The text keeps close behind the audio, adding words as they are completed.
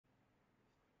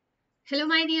Hello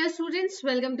my dear students,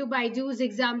 welcome to BYJU'S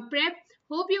exam prep.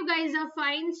 Hope you guys are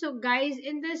fine. So guys,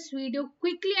 in this video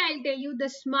quickly I'll tell you the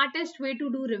smartest way to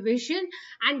do revision,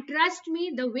 and trust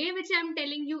me, the way which I'm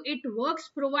telling you, it works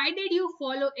provided you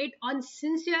follow it on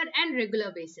sincere and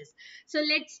regular basis. So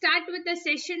let's start with the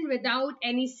session without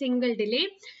any single delay.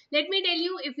 Let me tell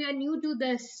you, if you are new to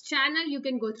this channel, you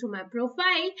can go through my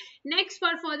profile. Next,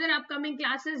 for further upcoming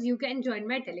classes, you can join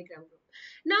my Telegram group.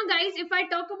 Now guys, if I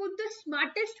talk about the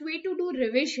smartest way to do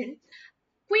revision,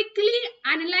 quickly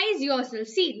analyze yourself.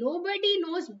 See, nobody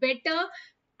knows better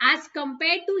as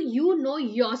compared to you know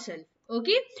yourself.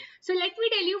 Okay, so let me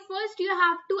tell you, first you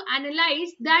have to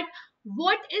analyze that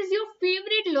what is your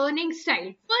favorite learning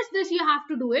style. First this you have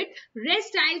to do it,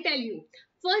 rest I'll tell you.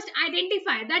 First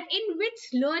identify that in which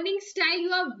learning style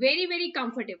you are very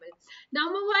comfortable.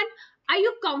 Number one, are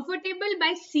you comfortable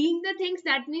by seeing the things?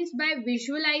 That means by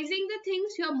visualizing the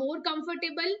things you are more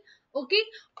comfortable. Okay,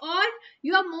 or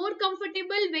you are more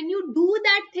comfortable when you do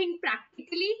that thing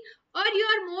practically, or you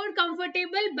are more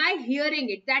comfortable by hearing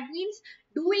it. That means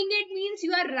doing it means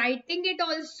you are writing it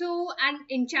also and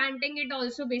enchanting it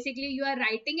also. Basically you are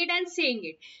writing it and saying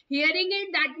it. Hearing it,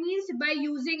 that means by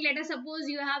using, let us suppose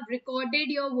you have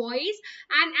recorded your voice,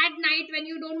 and at night when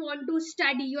you don't want to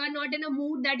study, you are not in a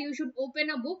mood that you should open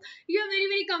a book, you are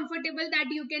very comfortable that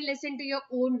you can listen to your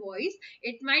own voice.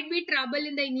 It might be trouble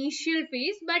in the initial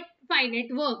phase, but fine,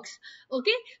 it works.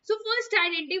 Okay, so first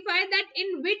identify that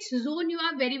in which zone you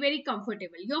are very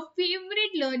comfortable, your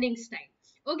favorite learning style.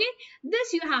 Okay,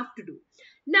 this you have to do.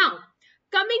 Now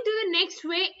coming to the next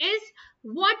way is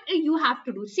what you have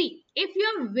to do. See, if you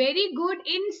are very good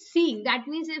in seeing, that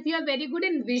means if you are very good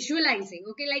in visualizing,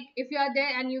 okay, like if you are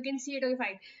there and you can see it, okay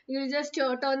fine, you will just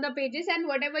turn the pages and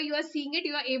whatever you are seeing it,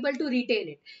 you are able to retain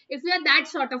it. If you are that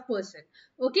sort of person,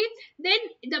 okay, then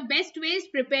the best way is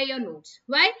prepare your notes.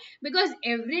 Why? Because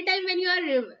every time when you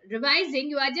are revising,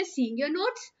 you are just seeing your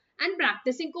notes and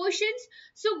practicing questions.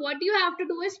 So what you have to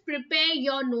do is prepare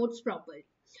your notes properly.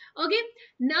 Okay,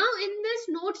 now in this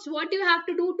notes, what you have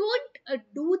to do, don't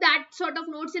do that sort of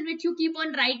notes in which you keep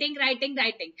on writing.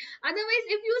 Otherwise,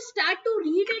 if you start to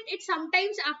read it, it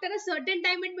sometimes after a certain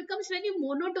time it becomes very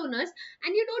monotonous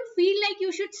and you don't feel like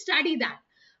you should study that.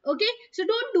 Okay, so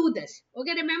don't do this.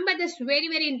 Okay, remember this, very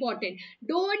important.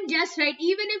 Don't just write.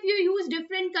 Even if you use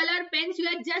different color pens, you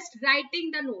are just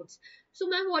writing the notes. So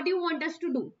ma'am, what do you want us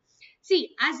to do?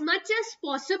 See, as much as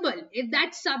possible, if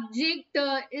that subject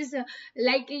is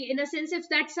like, in a sense, if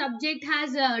that subject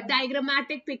has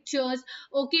diagrammatic pictures,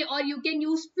 okay, or you can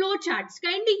use flow charts,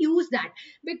 kindly use that,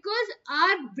 because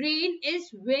our brain is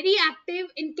very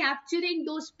active in capturing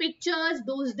those pictures,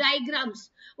 those diagrams,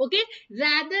 okay,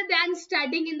 rather than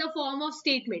studying in the form of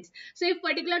statements. So if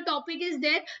particular topic is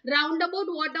there, roundabout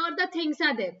what are the things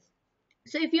are there.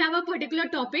 So if you have a particular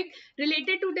topic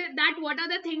related to that, what are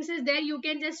the things is there, you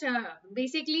can just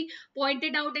basically point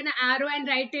it out in an arrow and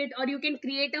write it, or you can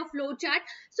create a flow chart.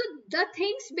 So the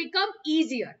things become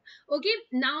easier. Okay,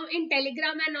 now in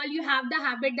Telegram and all, you have the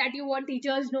habit that you want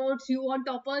teachers notes, you want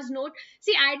toppers note.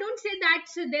 See, I don't say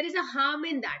that there is a harm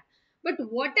in that, but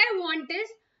what I want is,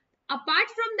 apart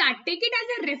from that, take it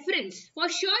as a reference. For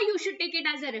sure you should take it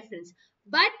as a reference,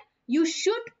 but you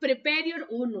should prepare your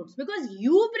own notes, because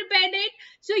you prepared it,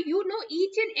 so you know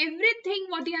each and everything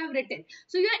what you have written,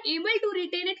 so you are able to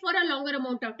retain it for a longer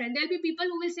amount of time. There will be people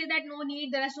who will say that no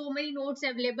need, there are so many notes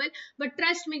available, but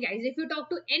trust me guys, if you talk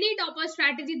to any topper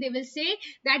strategy, they will say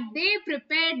that they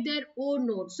prepared their own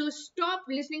notes. So stop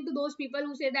listening to those people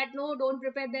who say that no, don't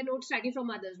prepare their notes, study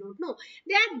from others' notes. No,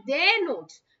 they are their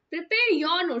notes. Prepare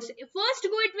your notes. First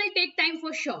go, it will take time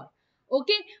for sure.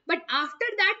 Okay, but after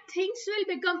that things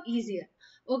will become easier.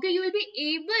 Okay, you will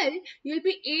be able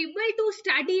to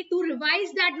study, to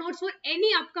revise that notes for any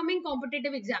upcoming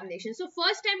competitive examination. So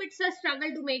first time it's a struggle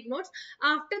to make notes.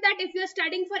 After that, if you are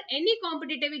studying for any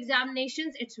competitive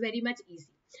examinations, it's very much easy.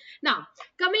 Now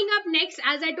coming up next,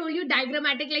 as I told you,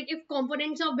 diagrammatic, like if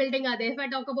components of building are there, if I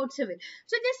talk about civil,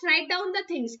 so just write down the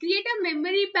things, create a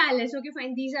memory palace. Okay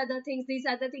fine, these are the things,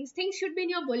 things should be in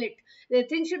your bullet, the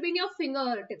things should be in your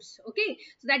fingertips. Okay,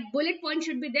 so that bullet point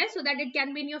should be there so that it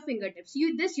can be in your fingertips.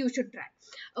 You should try.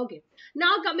 Okay,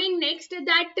 now coming next,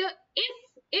 that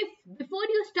if before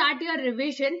you start your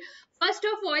revision, first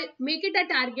of all make it a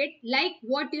target, like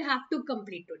what you have to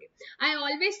complete today. I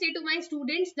always say to my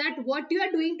students that what you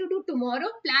are doing to do tomorrow,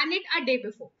 plan it a day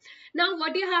before. Now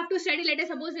what you have to study, let us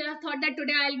suppose you have thought that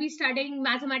today I'll be studying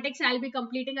mathematics, I'll be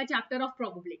completing a chapter of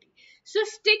probability. So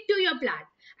stick to your plan.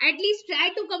 At least try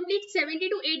to complete 70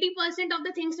 to 80% of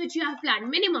the things which you have planned,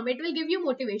 minimum. It will give you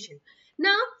motivation.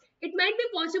 Now It might be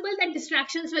possible that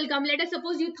distractions will come. Let us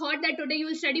suppose you thought that today you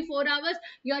will study 4 hours,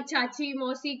 your chachi,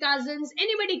 mosi, cousins,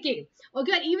 anybody came,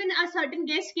 okay, or even a certain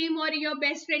guest came, or your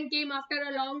best friend came after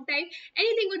a long time.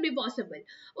 Anything would be possible.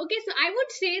 Okay, so I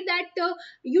would say that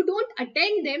you don't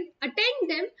attend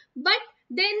them, but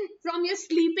then from your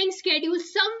sleeping schedule,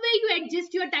 somewhere you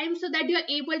adjust your time so that you are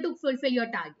able to fulfill your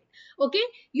target. Okay,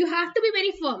 you have to be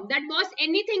very firm that boss,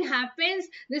 anything happens,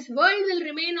 this world will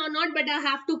remain or not, but I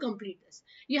have to complete this.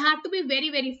 You have to be very,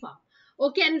 very firm.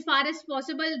 Okay, and as far as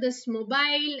possible, this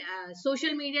mobile,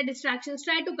 social media distractions,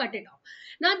 try to cut it off.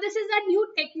 Now, this is a new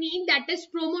technique, that is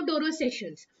Pomodoro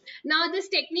sessions. Now, this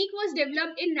technique was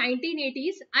developed in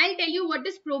 1980s. I'll tell you what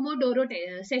is Pomodoro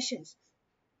sessions.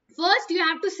 First, you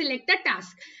have to select a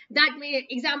task. That may,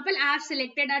 example, I have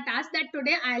selected a task that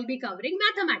today I'll be covering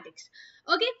mathematics.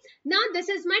 Okay, now this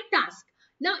is my task.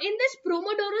 Now, in this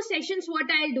Pomodoro sessions, what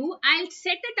I'll do, I'll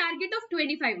set a target of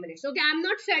 25 minutes. Okay, I'm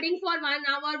not studying for 1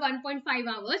 hour, 1.5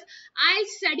 hours. I'll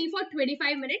study for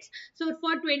 25 minutes. So,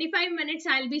 for 25 minutes,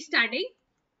 I'll be studying,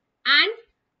 and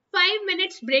 5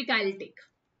 minutes break I'll take.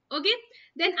 Okay,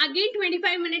 then again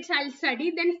 25 minutes I'll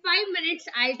study, then 5 minutes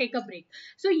I'll take a break.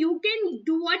 So you can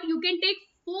do what? You can take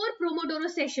 4 Pomodoro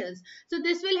sessions. So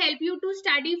this will help you to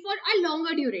study for a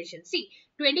longer duration. See,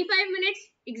 25 minutes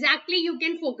exactly you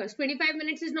can focus. 25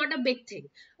 minutes is not a big thing.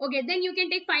 Okay, then you can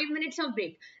take 5 minutes of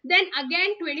break. Then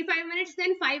again 25 minutes,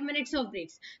 then 5 minutes of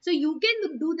breaks. So you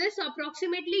can do this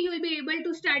approximately. You will be able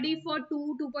to study for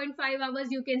 2.5 hours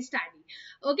you can study.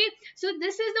 Okay, so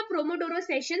this is the Pomodoro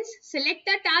sessions. Select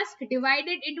the task, divide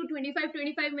it into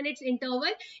 25 minutes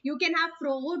interval. You can have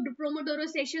Pomodoro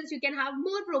sessions. You can have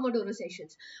more Pomodoro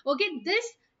sessions. Okay, this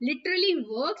literally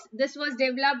works. This was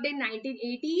developed in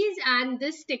 1980s, and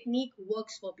this technique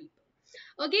works for people.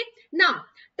 Okay, now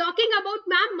talking about,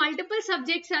 ma'am, multiple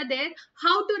subjects are there,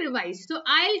 how to revise. So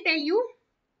I'll tell you.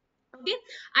 Okay,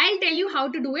 I'll tell you how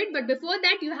to do it, but before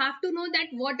that you have to know that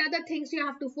what are the things you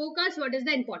have to focus, what is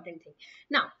the important thing.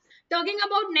 Now, talking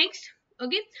about next.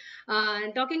 Okay,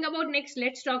 talking about next,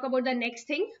 let's talk about the next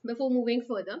thing before moving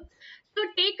further. So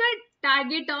take a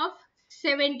target of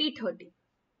 70-30.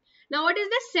 Now, what is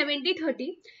the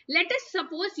 70-30? Let us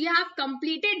suppose you have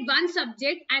completed one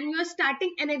subject and you are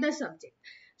starting another subject.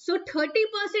 So 30%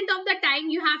 of the time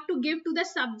you have to give to the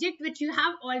subject which you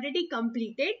have already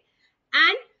completed,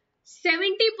 and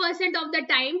 70% of the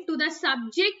time to the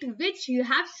subject which you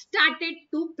have started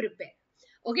to prepare.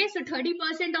 Okay, so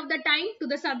 30% of the time to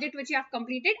the subject which you have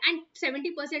completed, and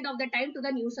 70% of the time to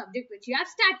the new subject which you have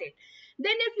started.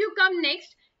 Then if you come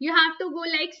next, you have to go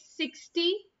like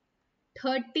 60,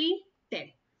 30,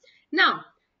 10. Now,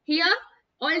 here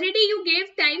already you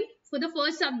gave time for the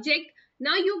first subject.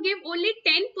 Now you give only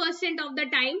 10% of the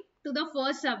time to the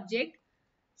first subject.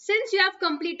 Since you have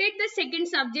completed the second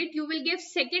subject, you will give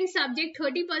second subject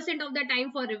 30% of the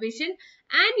time for revision,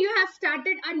 and you have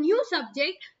started a new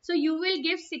subject, so you will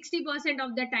give 60%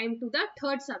 of the time to the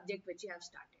third subject which you have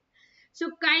started. So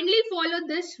kindly follow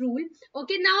this rule.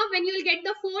 Okay, now when you will get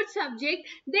the fourth subject,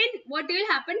 then what will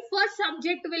happen? First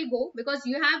subject will go, because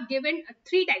you have given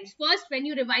 3 times. First, when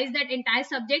you revise that entire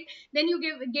subject, then you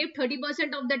give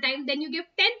 30% of the time, then you give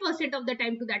 10% of the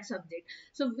time to that subject.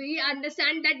 So we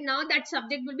understand that now that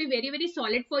subject will be very, very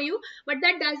solid for you, but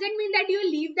that doesn't mean that you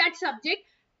leave that subject.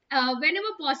 Whenever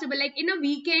possible, like in a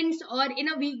weekends or in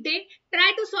a weekday,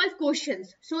 try to solve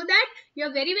questions so that you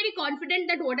are very, very confident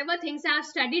that whatever things I have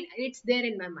studied, it's there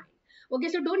in my mind. Okay,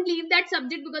 so don't leave that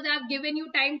subject because I have given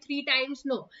you time 3 times.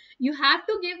 No, you have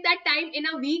to give that time in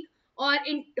a week or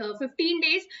in 15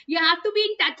 days. You have to be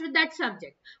in touch with that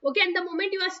subject. Okay, and the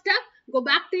moment you are stuck, go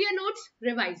back to your notes,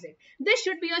 revise it. This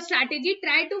should be your strategy.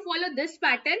 Try to follow this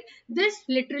pattern. This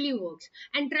literally works.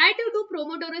 And try to do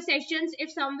Pomodoro sessions.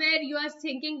 If somewhere you are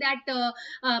thinking that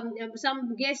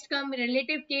some guest come,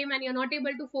 relative came, and you're not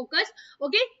able to focus,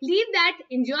 okay, leave that,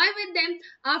 enjoy with them.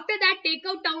 After that, take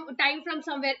out time from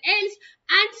somewhere else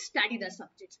and study the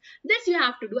subjects. This you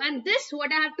have to do. And this,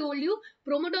 what I have told you,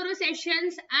 Pomodoro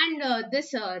sessions and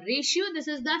this ratio, this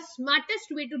is the smartest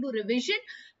way to do revision.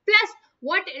 Plus,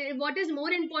 what is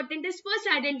more important is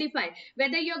first identify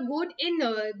whether you're good in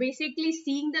basically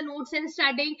seeing the notes and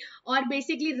studying, or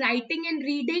basically writing and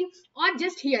reading, or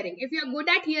just hearing. If you're good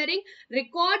at hearing,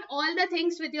 record all the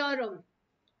things with your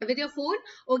phone.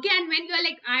 Okay, and when you're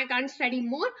like, I can't study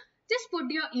more, just put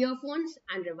your earphones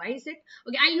and revise it.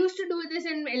 Okay, I used to do this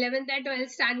in 11th and 12th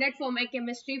standard for my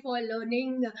chemistry, for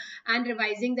learning and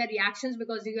revising the reactions,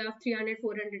 because you have 300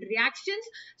 400 reactions.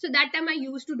 So that time I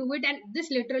used to do it, and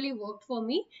this literally worked for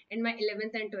me in my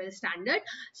 11th and 12th standard.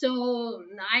 So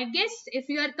I guess if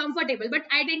you are comfortable, but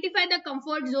identify the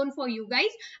comfort zone for you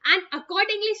guys and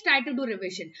accordingly try to do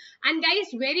revision. And guys,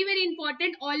 very very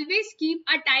important, always keep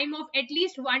a time of at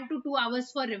least 1 to 2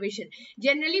 hours for revision.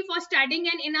 Generally for studying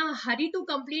and in a hurry to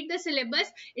complete the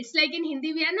syllabus, it's like in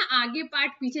Hindi we are na aage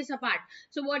part piche sa part.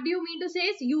 So what do you mean to say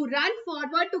is, you run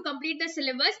forward to complete the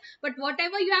syllabus, but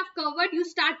whatever you have covered you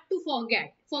start to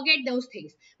forget those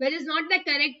things, which is not the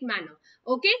correct manner.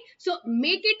 Okay, so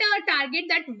make it a target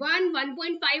that 1.5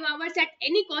 hours at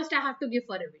any cost I have to give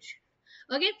for revision.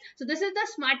 Okay, so this is the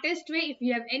smartest way. If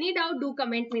you have any doubt, do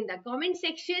comment me in the comment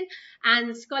section,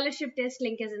 and scholarship test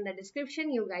link is in the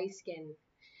description. You guys can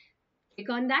click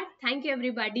on that. Thank you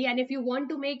everybody, and if you want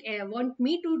to want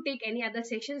me to take any other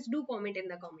sections, do comment in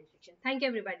the comment section. Thank you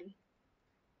everybody.